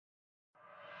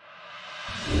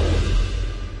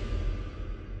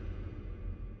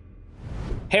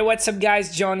Hey, what's up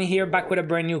guys, Johnny here, back with a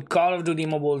brand new Call of Duty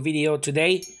Mobile video.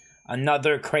 Today,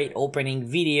 another crate opening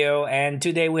video, and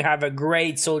today we have a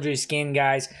great soldier skin,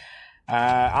 guys.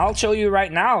 I'll show you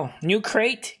right now. New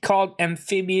crate called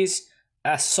Amphibious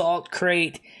Assault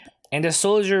Crate, and the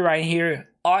soldier right here,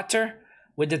 Otter,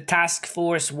 with the Task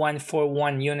Force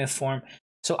 141 uniform.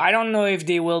 So I don't know if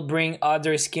they will bring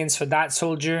other skins for that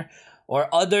soldier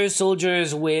or other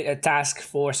soldiers with a Task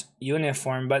Force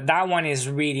uniform, but that one is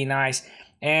really nice.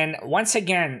 And once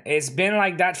again, it's been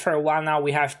like that for a while now.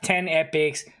 We have 10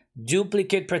 epics,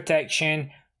 duplicate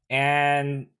protection,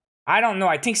 and I don't know,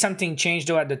 I think something changed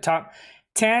though at the top.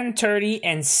 10, 30,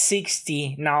 and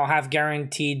 60 now have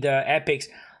guaranteed epics.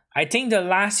 I think the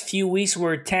last few weeks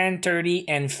were 10, 30,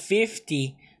 and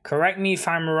 50. Correct me if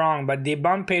I'm wrong, but they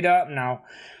bump it up now.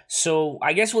 So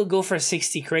I guess we'll go for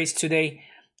 60 crates today.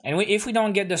 And if we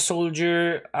don't get the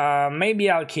soldier, maybe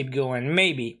I'll keep going,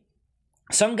 maybe.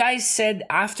 Some guys said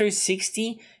after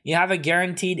 60, you have a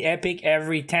guaranteed epic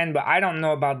every 10, but I don't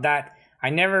know about that. I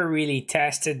never really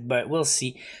tested, but we'll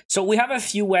see. So we have a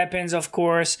few weapons, of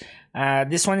course.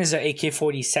 This one is an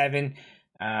AK-47.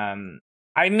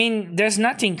 I mean, there's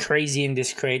nothing crazy in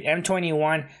this crate.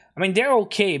 M21, I mean, they're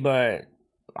okay, but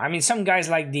I mean, some guys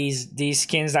like these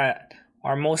skins that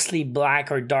are mostly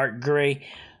black or dark gray.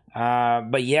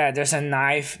 But yeah, there's a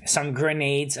knife, some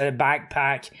grenades, a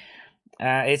backpack.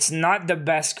 It's not the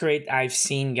best crate I've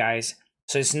seen, guys.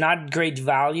 So it's not great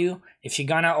value. If you're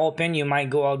gonna open, you might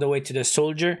go all the way to the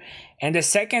soldier. And the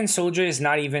second soldier is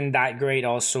not even that great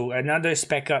also. Another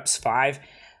Spec Ops 5.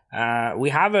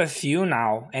 We have a few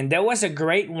now. And there was a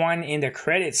great one in the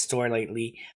credit store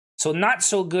lately. So not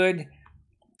so good.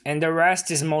 And the rest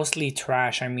is mostly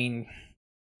trash. I mean,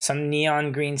 some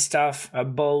neon green stuff. A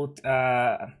boat.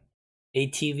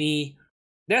 ATV.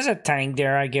 There's a tank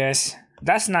there, I guess.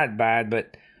 That's not bad,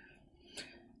 but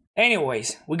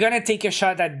anyways, we're gonna take a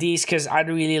shot at these because I'd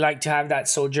really like to have that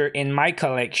soldier in my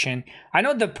collection. I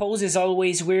know the pose is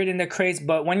always weird in the crates,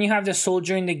 but when you have the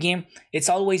soldier in the game, it's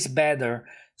always better.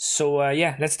 So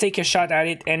yeah, let's take a shot at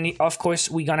it. And of course,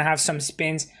 we're gonna have some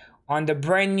spins on the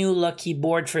brand new lucky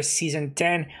board for season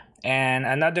 10 and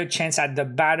another chance at the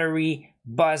battery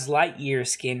Buzz Lightyear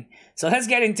skin. So let's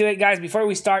get into it, guys. Before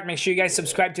we start, make sure you guys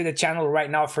subscribe to the channel right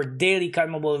now for daily COD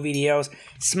Mobile videos.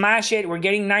 Smash it. We're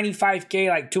getting 95k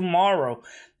like tomorrow,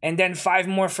 and then 5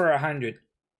 more for 100.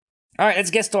 All right,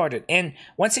 let's get started. And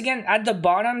once again, at the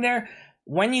bottom there,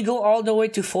 when you go all the way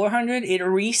to 400, it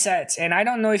resets. And I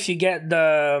don't know if you get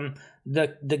the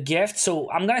gift, so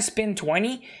I'm gonna spin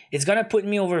 20. It's gonna put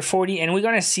me over 40, and we're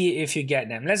gonna see if you get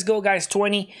them. Let's go, guys.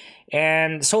 20.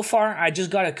 And so far I just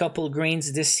got a couple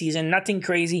greens this season, nothing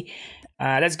crazy.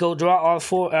 Let's go, draw all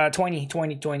 20.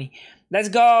 Let's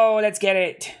go, let's get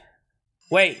it.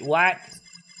 Wait, what?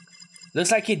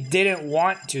 Looks like it didn't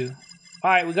want to.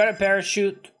 All right, we got a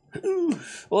parachute.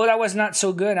 Oh, that was not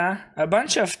so good, huh? A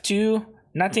bunch of 2,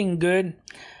 nothing good.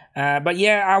 But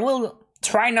yeah, I will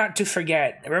try not to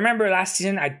forget. Remember last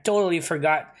season, I totally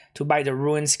forgot to buy the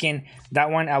ruin skin. That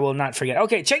one I will not forget.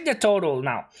 Okay, check the total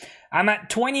now. I'm at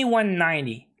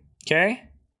 2190. Okay,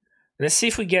 let's see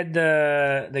if we get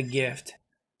the gift.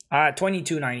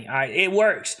 2290. It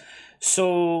works.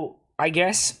 So I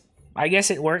guess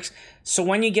it works. So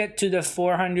when you get to the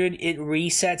 400, it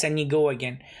resets and you go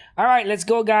again. All right, let's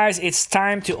go, guys. It's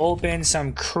time to open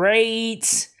some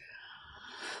crates.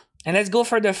 And let's go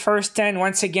for the first 10.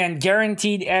 Once again,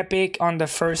 guaranteed epic on the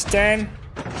first 10.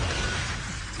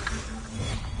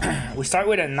 We start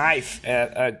with a knife,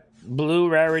 a blue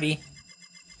rarity.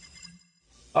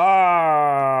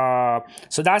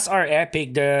 So that's our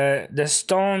epic, the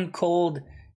Stone Cold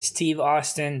Steve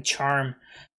Austin charm.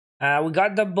 We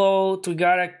got the boat, we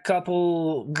got a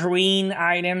couple green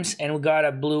items, and we got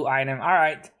a blue item. All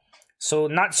right, so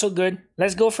not so good.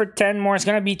 Let's go for 10 more. It's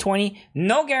gonna be 20.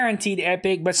 No guaranteed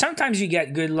epic, but sometimes you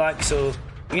get good luck, so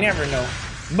you never know.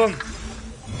 Boom.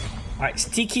 All right,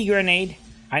 sticky grenade.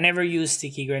 I never use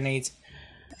sticky grenades.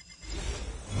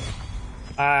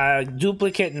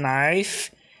 Duplicate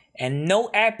knife, and no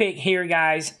epic here,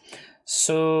 guys.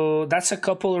 So that's a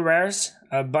couple of rares,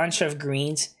 a bunch of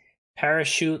greens,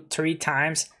 parachute 3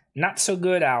 times. Not so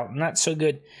good, Al, not so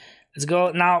good. Let's go.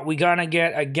 Now we're gonna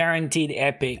get a guaranteed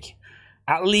epic,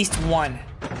 at least 1.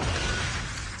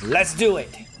 Let's do it.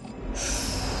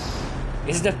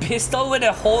 It's the pistol with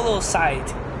a holo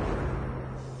sight.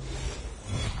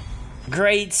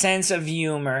 Great sense of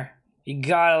humor. You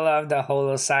gotta love the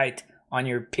holo sight on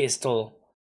your pistol.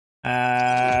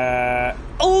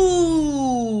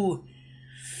 Oh,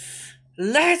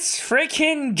 let's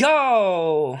freaking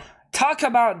go. Talk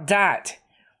about that.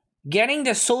 Getting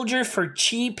the soldier for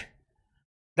cheap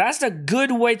That's the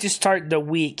good way to start the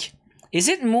week. Is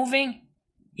it moving?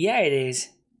 Yeah, it is.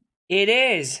 It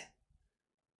is.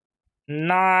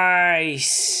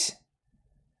 Nice.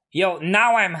 Yo,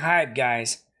 now I'm hyped,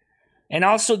 guys. And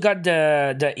also got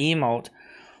the emote.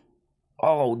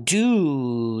 Oh,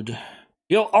 dude.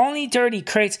 Yo, only 30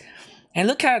 crates. And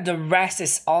look at the rest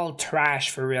is all trash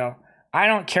for real. I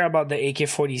don't care about the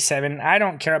AK-47. I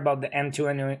don't care about the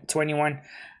M221.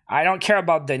 I don't care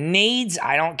about the nades.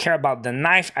 I don't care about the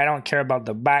knife. I don't care about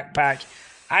the backpack.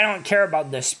 I don't care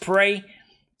about the spray.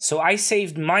 So I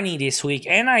saved money this week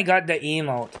and I got the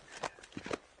emote.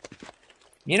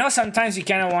 You know, sometimes you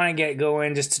kind of want to get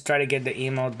going just to try to get the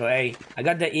emote. But hey, I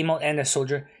got the emote and the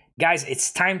soldier. Guys,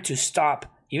 it's time to stop.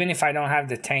 Even if I don't have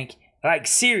the tank. Like,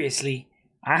 seriously.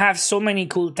 I have so many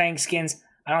cool tank skins.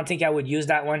 I don't think I would use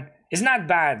that one. It's not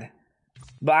bad.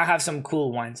 But I have some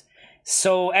cool ones.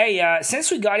 So, hey,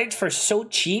 since we got it for so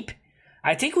cheap,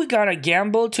 I think we got a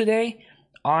gamble today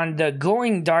on the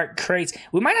Going Dark crates.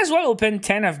 We might as well open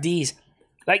 10 of these.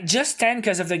 Like, just 10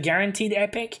 because of the guaranteed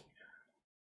epic.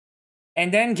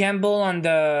 And then gamble on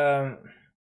the...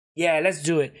 Yeah, let's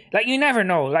do it. Like, you never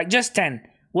know. Like, just 10.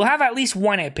 We'll have at least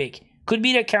one epic. Could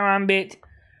be the Karambit.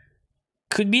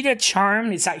 Could be the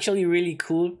Charm. It's actually really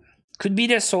cool. Could be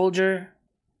the Soldier.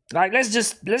 Like, let's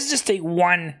just take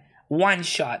one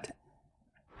shot.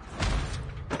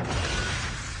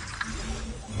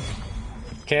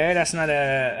 Okay, that's not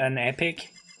an epic.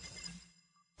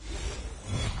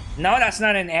 No, that's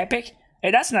not an epic.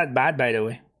 Hey, that's not bad, by the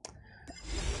way.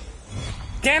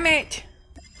 Damn it!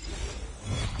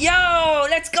 Yo,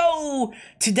 let's go!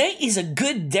 Today is a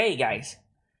good day, guys.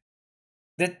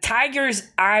 The Tiger's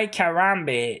Eye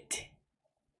Karambit.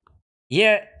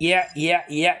 Yeah.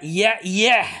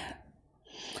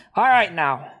 Alright,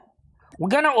 now. We're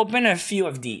gonna open a few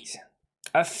of these.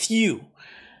 A few.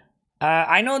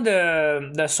 I know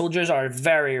the soldiers are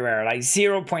very rare. Like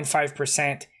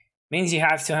 0.5%. Means you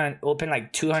have to open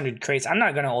like 200 crates. I'm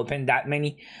not gonna open that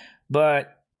many.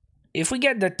 But if we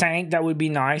get the tank, that would be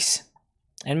nice.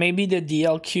 And maybe the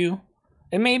DLQ.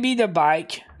 And maybe the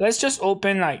bike. Let's just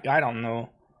open like, I don't know.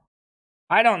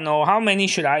 How many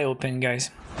should I open,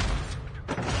 guys?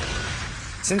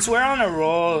 Since we're on a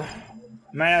roll,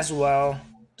 might as well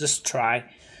just try.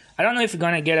 I don't know if we're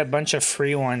gonna get a bunch of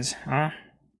free ones, huh?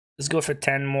 Let's go for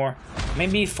 10 more.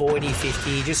 Maybe 40,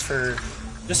 50, just for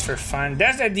fun.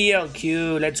 That's the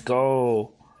DLQ. Let's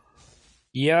go.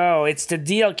 Yo, it's the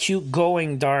DLQ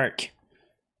Going Dark.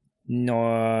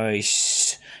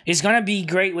 Nice. It's gonna be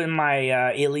great with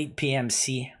my elite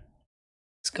PMC.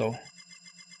 Let's go.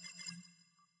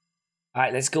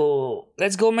 Alright, let's go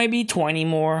maybe 20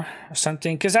 more or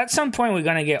something. Because at some point we're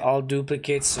gonna get all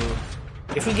duplicates. So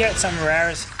if we get some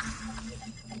rares.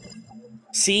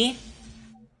 See?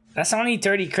 That's only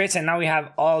 30 crits and now we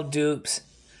have all dupes.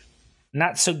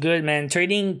 Not so good, man.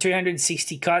 Trading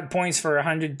 360 COD points for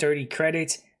 130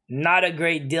 credits. Not a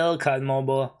great deal, COD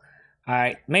Mobile.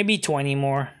 Alright, maybe 20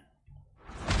 more.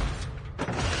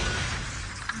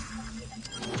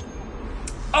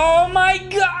 Oh my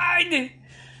god!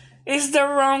 It's the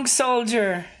wrong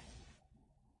soldier.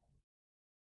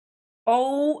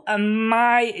 Oh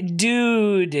my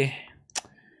dude.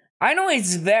 I know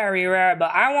it's very rare,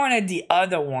 but I wanted the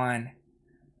other one.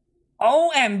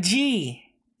 OMG.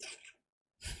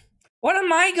 What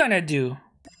am I gonna do?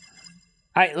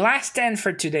 Alright, last 10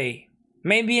 for today.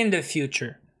 Maybe in the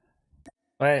future.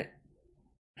 But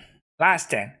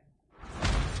last 10.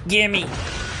 Gimme.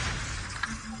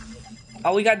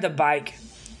 Oh, we got the bike.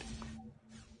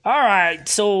 Alright,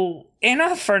 so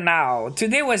enough for now.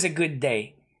 Today was a good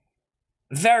day.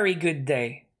 Very good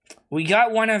day. We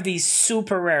got one of these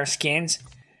super rare skins.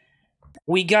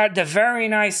 We got the very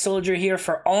nice soldier here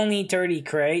for only 30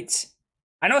 crates.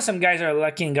 I know some guys are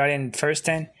lucky and got in first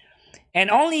 10. And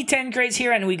only 10 crates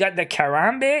here and we got the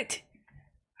Karambit.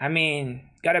 I mean,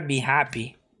 gotta be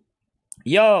happy.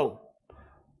 Yo,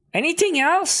 anything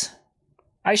else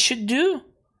I should do?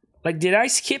 Like, did I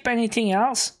skip anything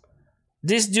else?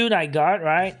 This dude I got,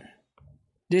 right?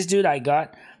 This dude I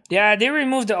got. Yeah, they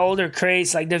removed the older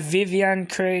crates, like the Vivian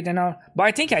crate and all. But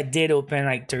I think I did open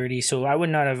like 30, so I would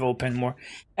not have opened more.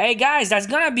 Hey guys, that's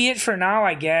gonna be it for now,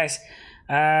 I guess.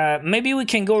 Maybe we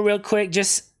can go real quick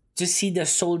just to see the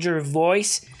soldier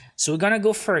voice. So we're gonna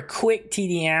go for a quick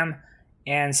TDM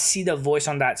and see the voice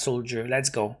on that soldier. Let's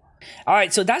go.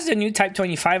 Alright, so that's the new Type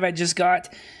 25 I just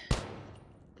got.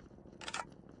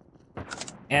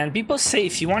 And people say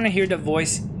if you want to hear the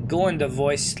voice, go in the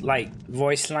voice, like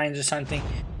voice lines or something.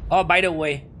 Oh, by the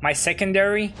way, my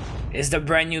secondary is the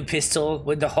brand new pistol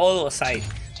with the holo sight.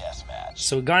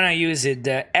 So we're gonna use it,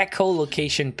 the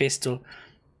echolocation pistol.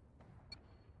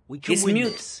 We can It's win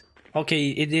mute. this. Okay,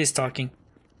 it is talking.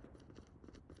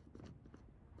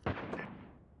 We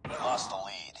lost the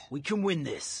lead. We can win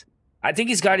this. I think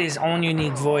he's got his own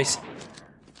unique voice.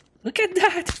 Look at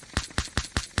that.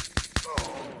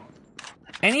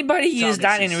 Anybody use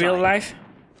that in real life?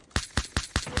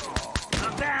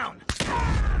 I'm down.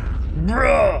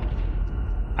 Bro,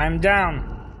 I'm down.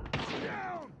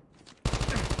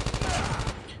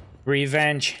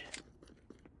 Revenge.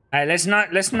 Alright, let's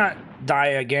not die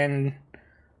again.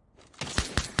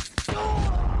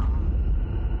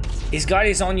 He's got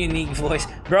his own unique voice.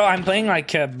 Bro, I'm playing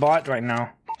like a bot right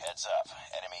now. Heads up.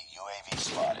 Enemy UAV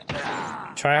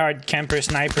spotted. Try hard camper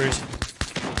snipers.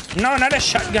 No, not a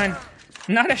shotgun.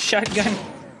 Not a shotgun.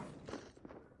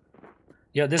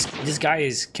 Yo, this guy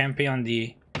is camping on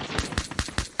the...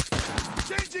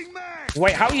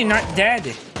 Wait, how are you not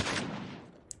dead?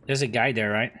 There's a guy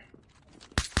there, right?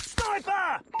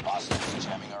 Sniper! Hostiles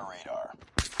jamming our radar.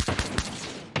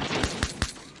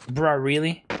 Bruh,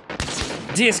 really?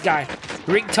 This guy,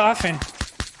 Rick Toffin.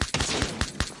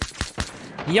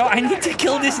 Yo, I need to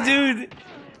kill this dude.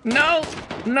 No,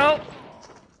 no.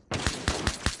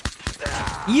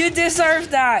 You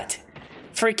deserve that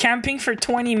for camping for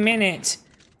 20 minutes.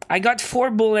 I got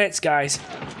 4 bullets, guys.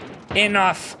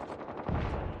 Enough.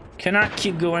 Cannot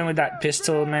keep going with that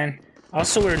pistol, man.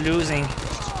 Also, we're losing.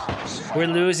 We're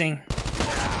losing.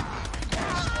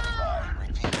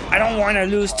 I don't want to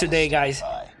lose today, guys.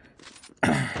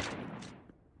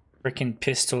 Freaking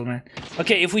pistol, man.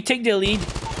 Okay, if we take the lead,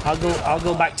 I'll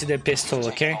go back to the pistol,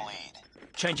 okay?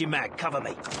 Changing mag, cover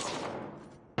me.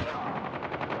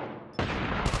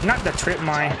 Not the trip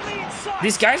mine.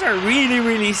 These guys are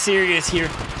really serious here.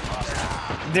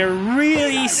 They're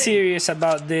really serious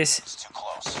about this.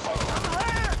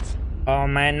 Oh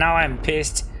man, now I'm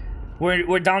pissed.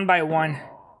 We're down by 1. We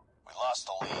lost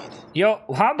the lead. Yo,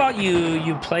 how about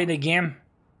you play the game?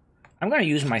 I'm gonna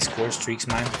use my score streaks,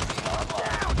 man.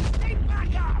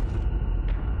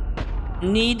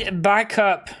 Need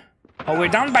backup. Oh, we're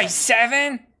down by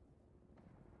 7?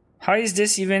 How is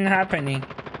this even happening?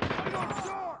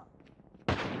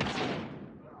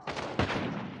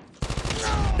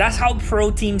 That's how pro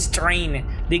teams train.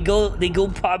 They go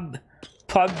pub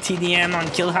TDM on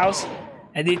Kill House,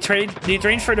 and they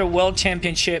train for the world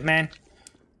championship, man.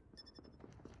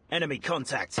 Enemy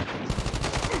contact.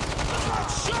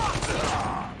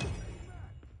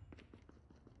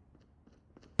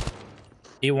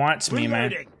 He wants me,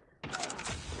 man.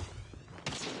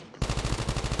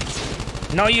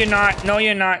 No, you're not. No,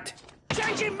 you're not.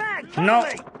 Changing mag. No.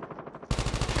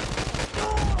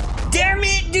 Damn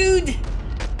it, dude.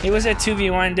 It was a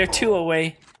 2v1. They're 2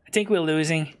 away. I think we're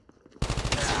losing.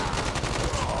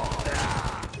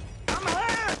 I'm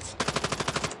hurt.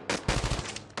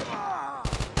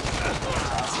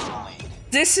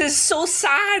 This is so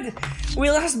sad.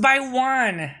 We lost by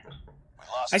 1.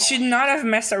 I should not have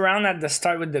messed around at the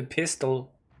start with the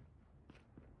pistol.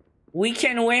 We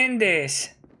can win this.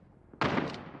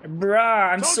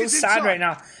 Bruh, I'm so sad right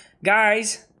now.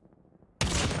 Guys,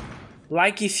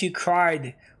 like if you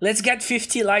cried. Let's get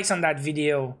 50 likes on that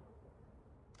video.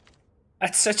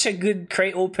 That's such a good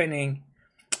crate opening.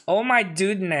 Oh my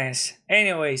dudeness.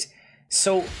 Anyways,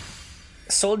 so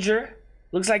Soldier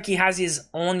looks like he has his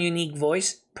own unique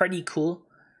voice. Pretty cool.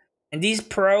 And these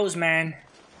pros, man,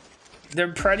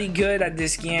 they're pretty good at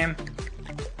this game.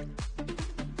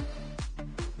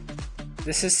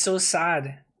 This is so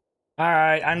sad.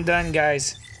 Alright, I'm done,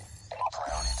 guys.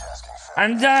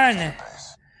 I'm done.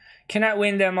 Cannot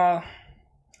win them all.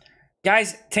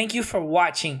 Guys, thank you for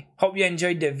watching. Hope you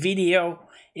enjoyed the video.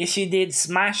 If you did,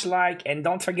 smash like and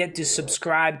don't forget to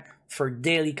subscribe for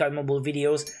daily COD Mobile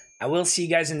videos. I will see you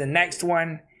guys in the next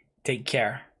one. Take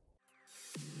care.